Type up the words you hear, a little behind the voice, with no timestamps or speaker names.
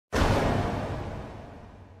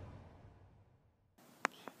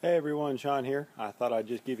Hey everyone, Sean here. I thought I'd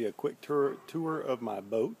just give you a quick tour of my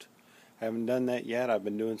boat. I haven't done that yet. I've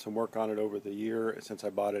been doing some work on it over the year since I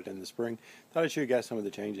bought it in the spring. Thought I'd show you guys some of the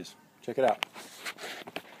changes. Check it out.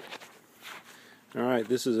 Alright,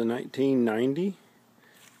 this is a 1990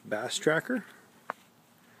 bass tracker.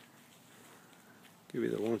 Give you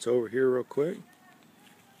the once over here real quick.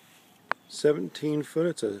 17 foot.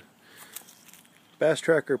 It's a Bass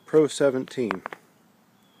Tracker Pro 17.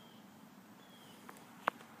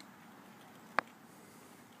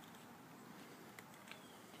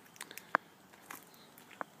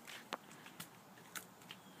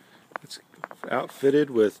 It's outfitted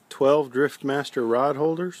with 12 Driftmaster rod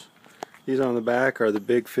holders. These on the back are the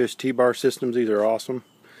big fish T-bar systems. These are awesome.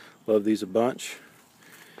 Love these a bunch.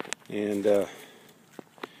 And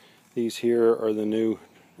these here are the new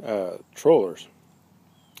trollers,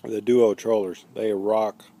 the duo trollers. They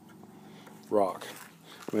rock. I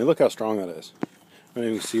mean, look how strong that is. I don't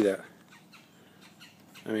even see that.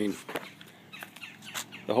 I mean,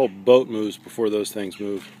 the whole boat moves before those things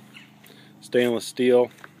move. Stainless steel.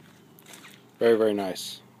 Very, very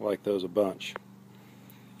nice. I like those a bunch.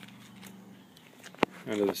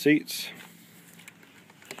 Under the seats.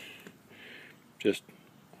 Just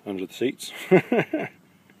under the seats.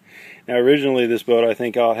 Now originally this boat I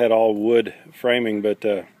think had all wood framing, but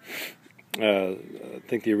I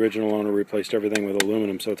think the original owner replaced everything with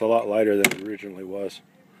aluminum, so it's a lot lighter than it originally was.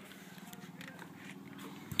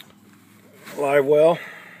 Live well.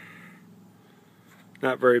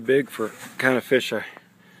 Not very big for kind of fish I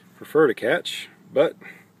prefer to catch, but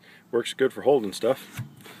works good for holding stuff.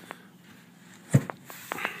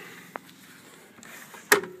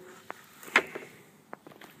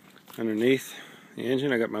 Underneath the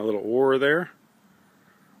engine I got my little oar there.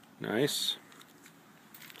 Nice.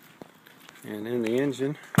 And in the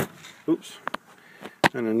engine, oops,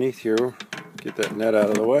 underneath here, get that net out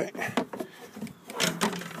of the way.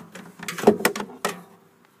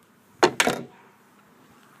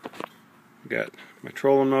 Got my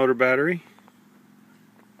trolling motor battery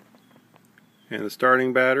and the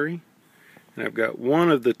starting battery, and I've got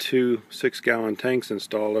one of the two 6-gallon tanks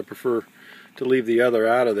installed. I prefer to leave the other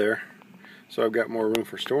out of there, so I've got more room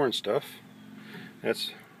for storing stuff.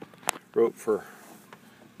 That's rope for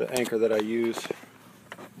the anchor that I use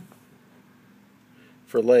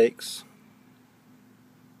for lakes.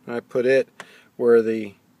 And I put it where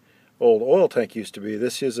the old oil tank used to be.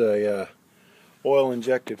 This is a oil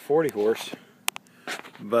injected 40 horse,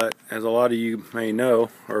 but as a lot of you may know,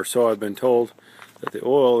 or so I've been told, that the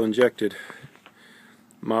oil injected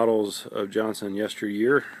models of Johnson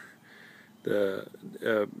yesteryear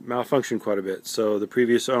malfunctioned quite a bit. So the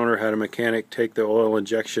previous owner had a mechanic take the oil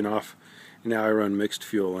injection off, and now I run mixed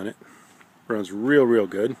fuel in it. Runs real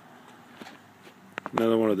good.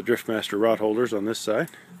 Another one of the Driftmaster rod holders on this side.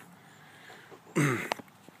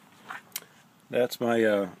 That's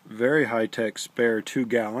my very high-tech spare 2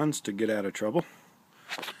 gallons to get out of trouble.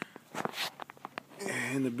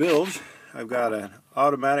 In the bilge, I've got an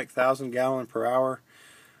automatic 1,000-gallon per hour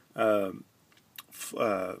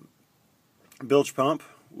bilge pump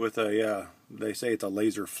with a, they say it's a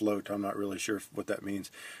laser float. I'm not really sure what that means.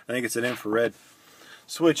 I think it's an infrared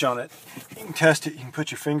switch on it. You can test it. You can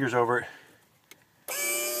put your fingers over it,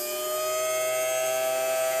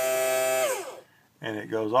 and it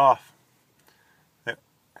goes off.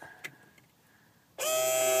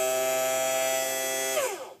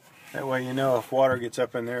 That way you know if water gets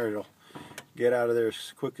up in there, it'll get out of there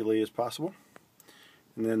as quickly as possible.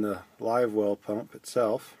 And then the live well pump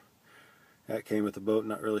itself, that came with the boat.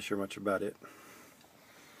 Not really sure much about it.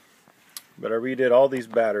 But I redid all these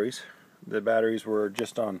batteries. The batteries were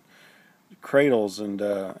just on cradles and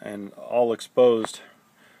all exposed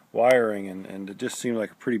wiring, and it just seemed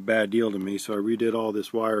like a pretty bad deal to me, so I redid all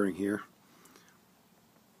this wiring here.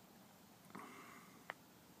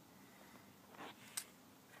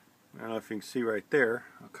 I don't know if you can see right there.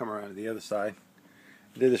 I'll come around to the other side.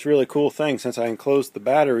 I did this really cool thing since I enclosed the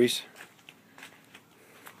batteries.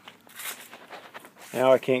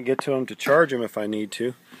 Now I can't get to them to charge them if I need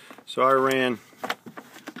to. So I ran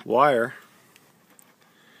wire,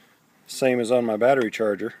 same as on my battery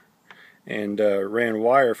charger, and ran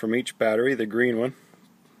wire from each battery. The green one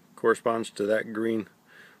corresponds to that green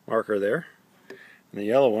marker there, and the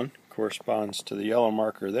yellow one corresponds to the yellow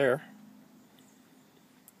marker there.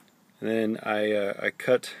 And then I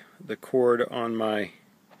cut the cord on my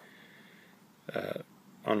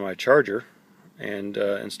charger and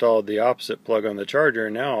installed the opposite plug on the charger,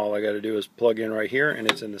 and now all I got to do is plug in right here, and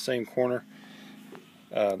it's in the same corner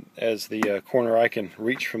as the corner I can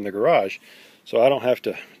reach from the garage, so I don't have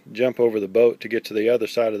to jump over the boat to get to the other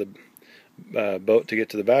side of the boat to get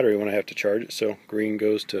to the battery when I have to charge it. So green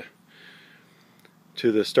goes to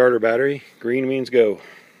the starter battery. Green means go.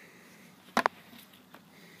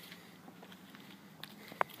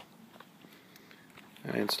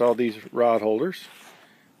 I installed these rod holders.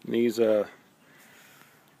 These are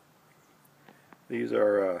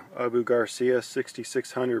Abu Garcia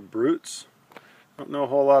 6600 Brutes. Don't know a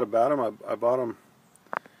whole lot about them. I bought them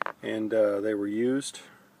and they were used,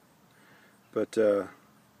 but I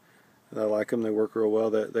like them. They work real well.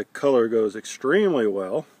 The color goes extremely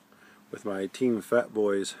well with my Team Fat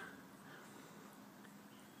Boyz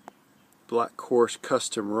Blackhorse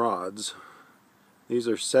custom rods. These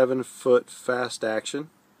are 7-foot fast action,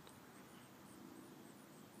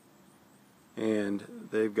 and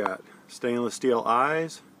they've got stainless steel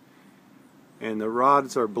eyes, and the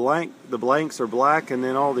rods are blank. The blanks are black, and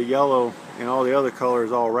then all the yellow and all the other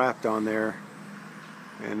colors all wrapped on there.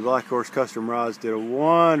 And Blackhorse custom rods did a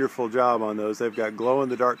wonderful job on those. They've got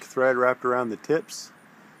glow-in-the-dark thread wrapped around the tips,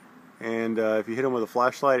 and if you hit them with a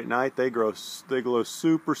flashlight at night, they glow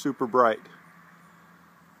super bright.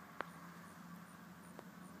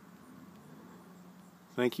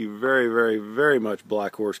 Thank you very much,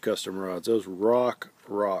 Blackhorse custom rods. Those rock.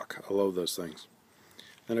 I love those things.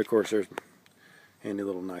 And of course there's a handy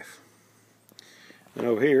little knife. And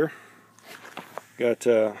over here got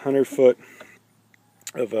 100 foot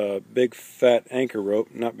of a big fat anchor rope.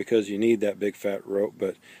 Not because you need that big fat rope,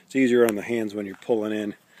 but it's easier on the hands when you're pulling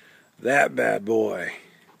in that bad boy.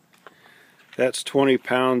 That's 20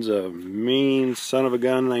 pounds of mean son of a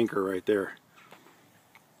gun anchor right there.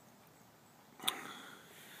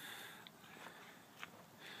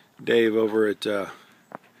 Dave over at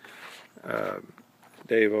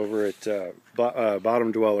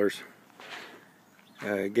Bottom Dwellers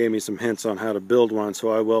gave me some hints on how to build one, so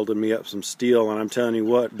I welded me up some steel, and I'm telling you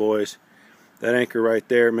what, boys, that anchor right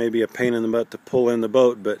there may be a pain in the butt to pull in the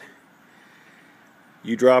boat, but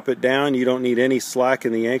you drop it down, you don't need any slack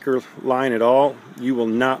in the anchor line at all. You will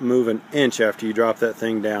not move an inch after you drop that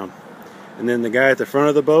thing down. And then the guy at the front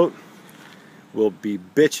of the boat will be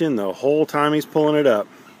bitching the whole time he's pulling it up.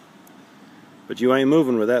 But you ain't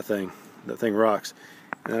moving with that thing. That thing rocks.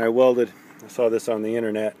 And I saw this on the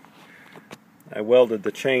internet, I welded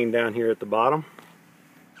the chain down here at the bottom,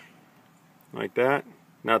 like that.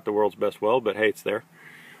 Not the world's best weld, but hey, it's there.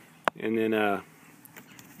 And then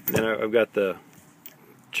I've got the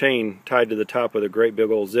chain tied to the top with a great big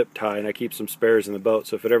old zip tie, and I keep some spares in the boat,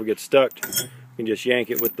 so if it ever gets stuck, you can just yank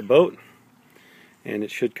it with the boat, and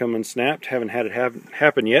it should come unsnapped. Haven't had it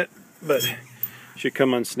happen yet, but it should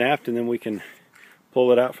come unsnapped, and then we can pull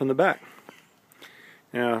it out from the back.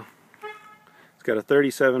 Now, it's got a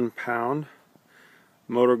 37-pound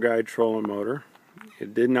motor guide trolling motor.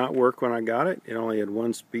 It did not work when I got it. It only had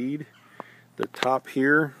one speed. The top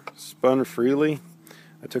here spun freely.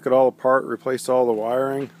 I took it all apart, replaced all the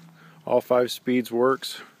wiring. All 5 speeds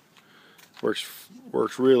works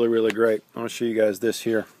really great. I want to show you guys this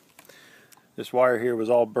here. This wire here was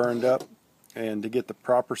all burned up, and to get the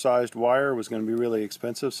proper sized wire was going to be really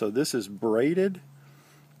expensive. So this is braided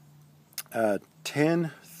braided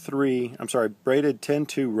 10-2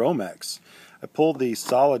 Romex. I pulled the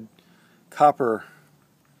solid copper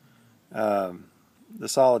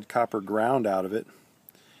ground out of it,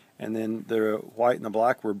 and then the white and the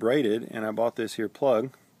black were braided, and I bought this here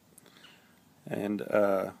plug and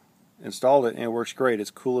installed it, and it works great.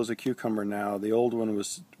 It's cool as a cucumber now. The old one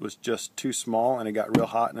was just too small, and it got real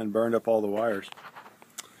hot and then burned up all the wires.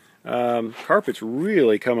 Carpet's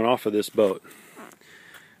really coming off of this boat,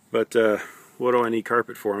 but what do I need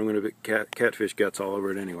carpet for? I'm going to put catfish guts all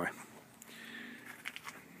over it anyway.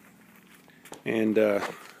 And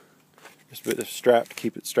just put the strap to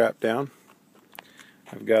keep it strapped down.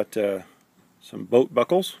 I've got some boat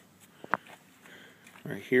buckles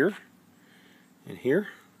right here and here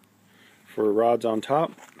for rods on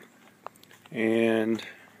top, and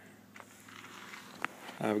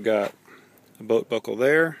I've got a boat buckle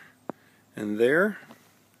there and there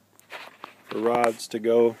for rods to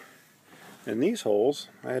go in these holes.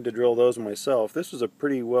 I had to drill those myself. This was a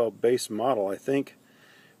pretty well based model, I think,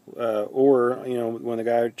 or you know, when the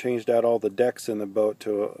guy changed out all the decks in the boat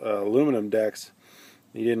to aluminum decks,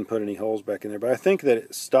 he didn't put any holes back in there. But I think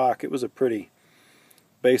that stock, it was a pretty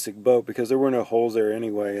basic boat because there were no holes there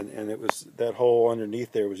anyway, and it was that hole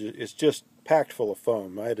underneath there it's just packed full of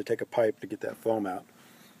foam. I had to take a pipe to get that foam out.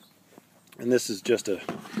 And this is just a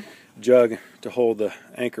jug to hold the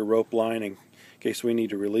anchor rope line in case we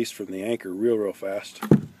need to release from the anchor real fast.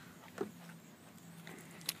 I'll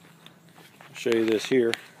show you this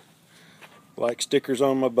here. Like stickers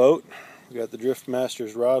on my boat. We got the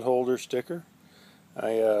Driftmaster's rod holder sticker.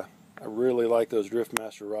 I I really like those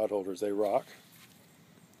Driftmaster rod holders. They rock.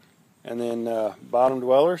 And then bottom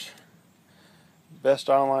dwellers. Best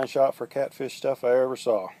online shop for catfish stuff I ever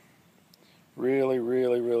saw. Really,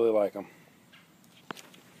 really, really like them.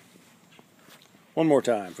 One more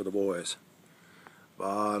time for the boys.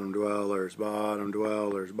 Bottom dwellers, bottom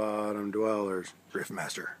dwellers, bottom dwellers.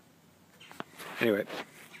 Driftmaster. Anyway,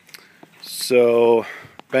 so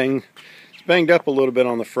it's banged up a little bit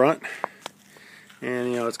on the front. And,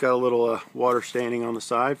 you know, it's got a little water standing on the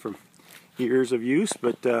side from years of use,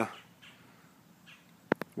 but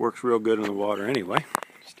works real good in the water anyway.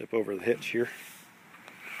 Step over the hitch here.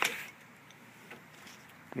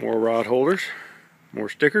 More rod holders, more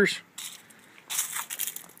stickers.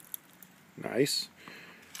 Nice.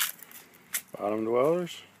 Bottom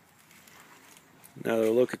dwellers. Another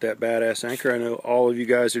look at that badass anchor I know all of you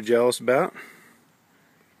guys are jealous about.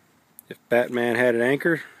 If Batman had an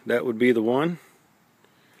anchor, that would be the one.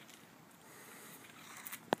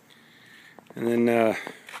 And then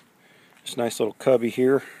this nice little cubby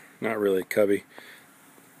here. Not really a cubby,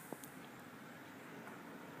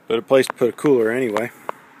 but a place to put a cooler anyway.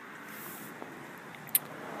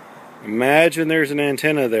 Imagine there's an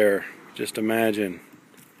antenna there. Just imagine.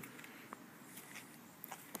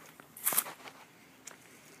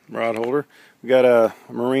 Rod holder. We got a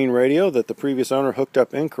marine radio that the previous owner hooked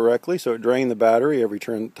up incorrectly, so it drained the battery every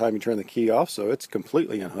time you turn the key off, so it's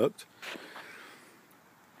completely unhooked.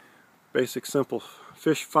 Basic simple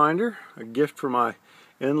fish finder, a gift for my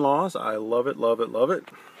in-laws. I love it, love it, love it.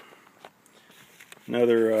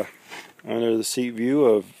 Another under the seat view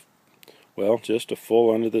of, well, just a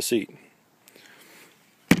full under the seat.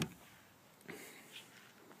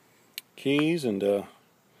 Keys and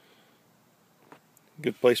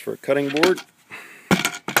good place for a cutting board.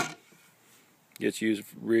 Gets used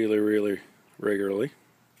really, really regularly.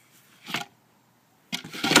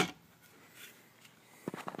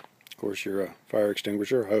 Of course, your fire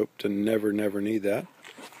extinguisher. Hope to never need that.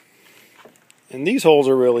 And these holes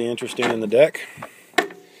are really interesting in the deck.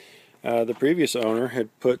 The previous owner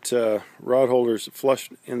had put rod holders flush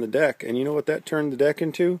in the deck, and you know what that turned the deck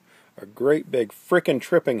into? A great big frickin'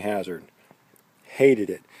 tripping hazard. Hated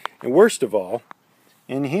it. And worst of all,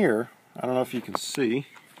 in here, I don't know if you can see,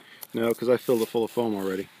 no, because I filled it full of foam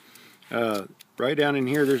already. Right down in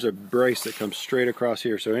here, there's a brace that comes straight across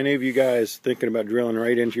here. So any of you guys thinking about drilling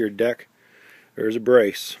right into your deck, there's a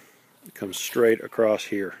brace that comes straight across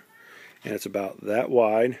here. And it's about that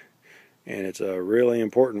wide, and it's a really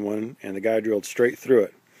important one, and the guy drilled straight through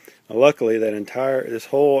it. Now, luckily, this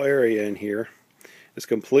whole area in here is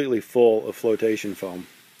completely full of flotation foam.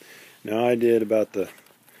 Now I did about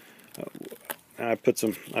I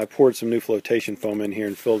poured some new flotation foam in here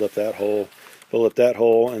and filled up that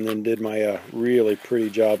hole, and then did my really pretty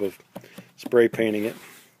job of spray painting it.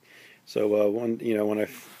 So when I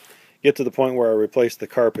get to the point where I replace the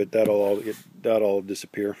carpet, that'll all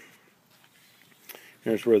disappear.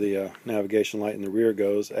 Here's where the navigation light in the rear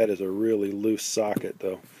goes. That is a really loose socket,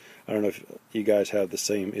 though. I don't know if you guys have the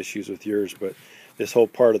same issues with yours, but this whole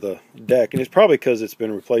part of the deck, and it's probably because it's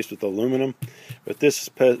been replaced with aluminum, but this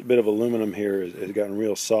bit of aluminum here has gotten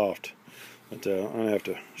real soft. But I'm going to have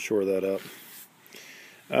to shore that up.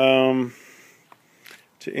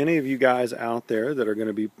 To any of you guys out there that are going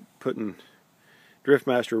to be putting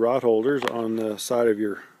Driftmaster rod holders on the side of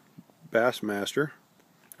your Bassmaster,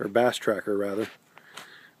 or Bass Tracker rather,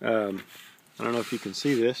 I don't know if you can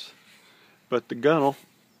see this, but the gunnel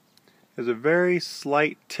has a very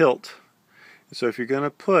slight tilt. So if you're going to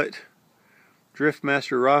put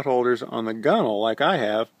Driftmaster rod holders on the gunnel like I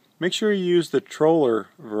have, make sure you use the troller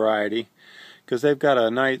variety, because they've got a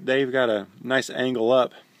nice angle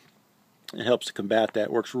up. It helps to combat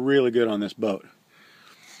that. Works really good on this boat.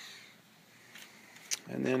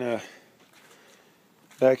 And then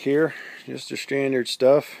back here, just the standard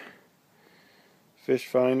stuff. Fish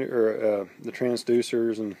finder, or the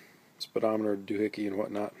transducers and speedometer, doohickey and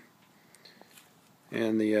whatnot.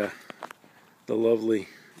 And the lovely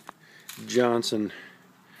Johnson,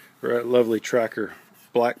 or lovely Tracker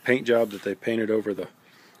black paint job that they painted over the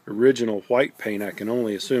original white paint, I can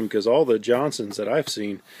only assume, because all the Johnsons that I've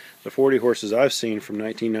seen, the 40 horses I've seen from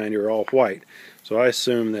 1990 are all white. So I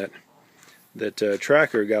assume that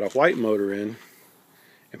Tracker got a white motor in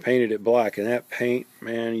and painted it black, and that paint,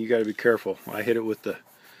 man, you got to be careful. I hit it with the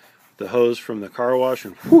hose from the car wash,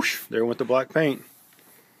 and whoosh, there went the black paint.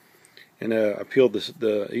 And I peeled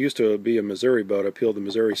it used to be a Missouri boat. I peeled the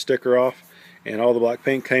Missouri sticker off, and all the black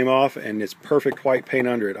paint came off, and it's perfect white paint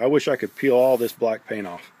under it. I wish I could peel all this black paint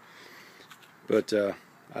off, but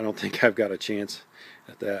I don't think I've got a chance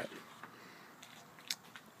at that.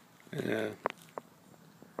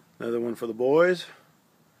 Another one for the boys.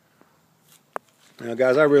 Now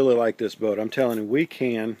guys, I really like this boat. I'm telling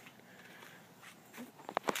you,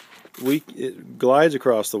 it glides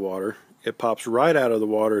across the water. It pops right out of the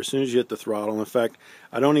water as soon as you hit the throttle. In fact,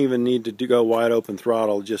 I don't even need to go wide open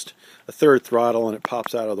throttle, just a third throttle and it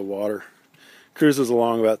pops out of the water. Cruises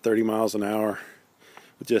along about 30 miles an hour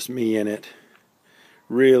with just me in it.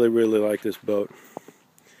 Really, really like this boat.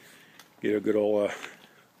 Get a good old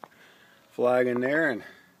flag in there, and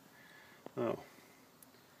oh,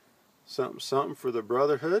 something for the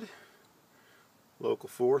brotherhood. Local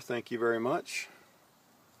 4, thank you very much.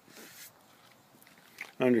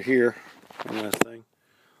 Under here, one last thing,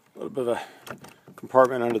 a little bit of a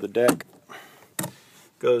compartment under the deck.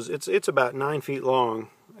 It's about 9 feet long.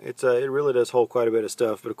 It really does hold quite a bit of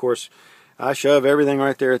stuff, but of course I shove everything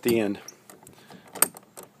right there at the end.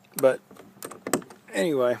 But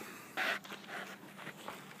anyway,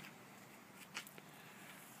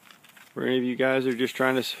 for any of you guys that are just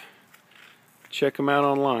trying to check them out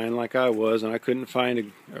online like I was, and I couldn't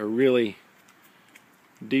find a really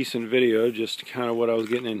decent video, just kind of what I was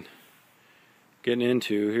getting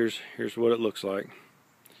into. Here's what it looks like.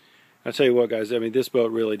 I tell you what, guys, I mean, this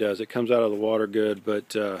boat really does. It comes out of the water good,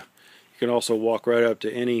 but you can also walk right up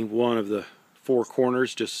to any one of the 4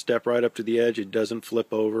 corners. Just step right up to the edge. It doesn't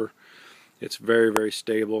flip over. It's very, very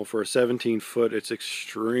stable. For a 17-foot, it's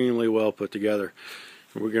extremely well put together.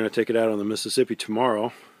 We're going to take it out on the Mississippi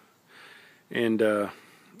tomorrow, and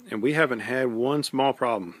we haven't had one small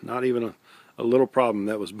problem, not even a little problem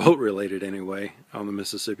that was boat related anyway, on the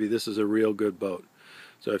Mississippi. This is a real good boat.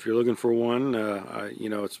 So if you're looking for one, you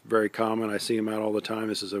know, it's very common. I see them out all the time.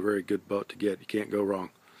 This is a very good boat to get. You can't go wrong.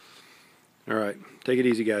 All right, take it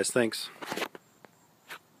easy, guys. Thanks.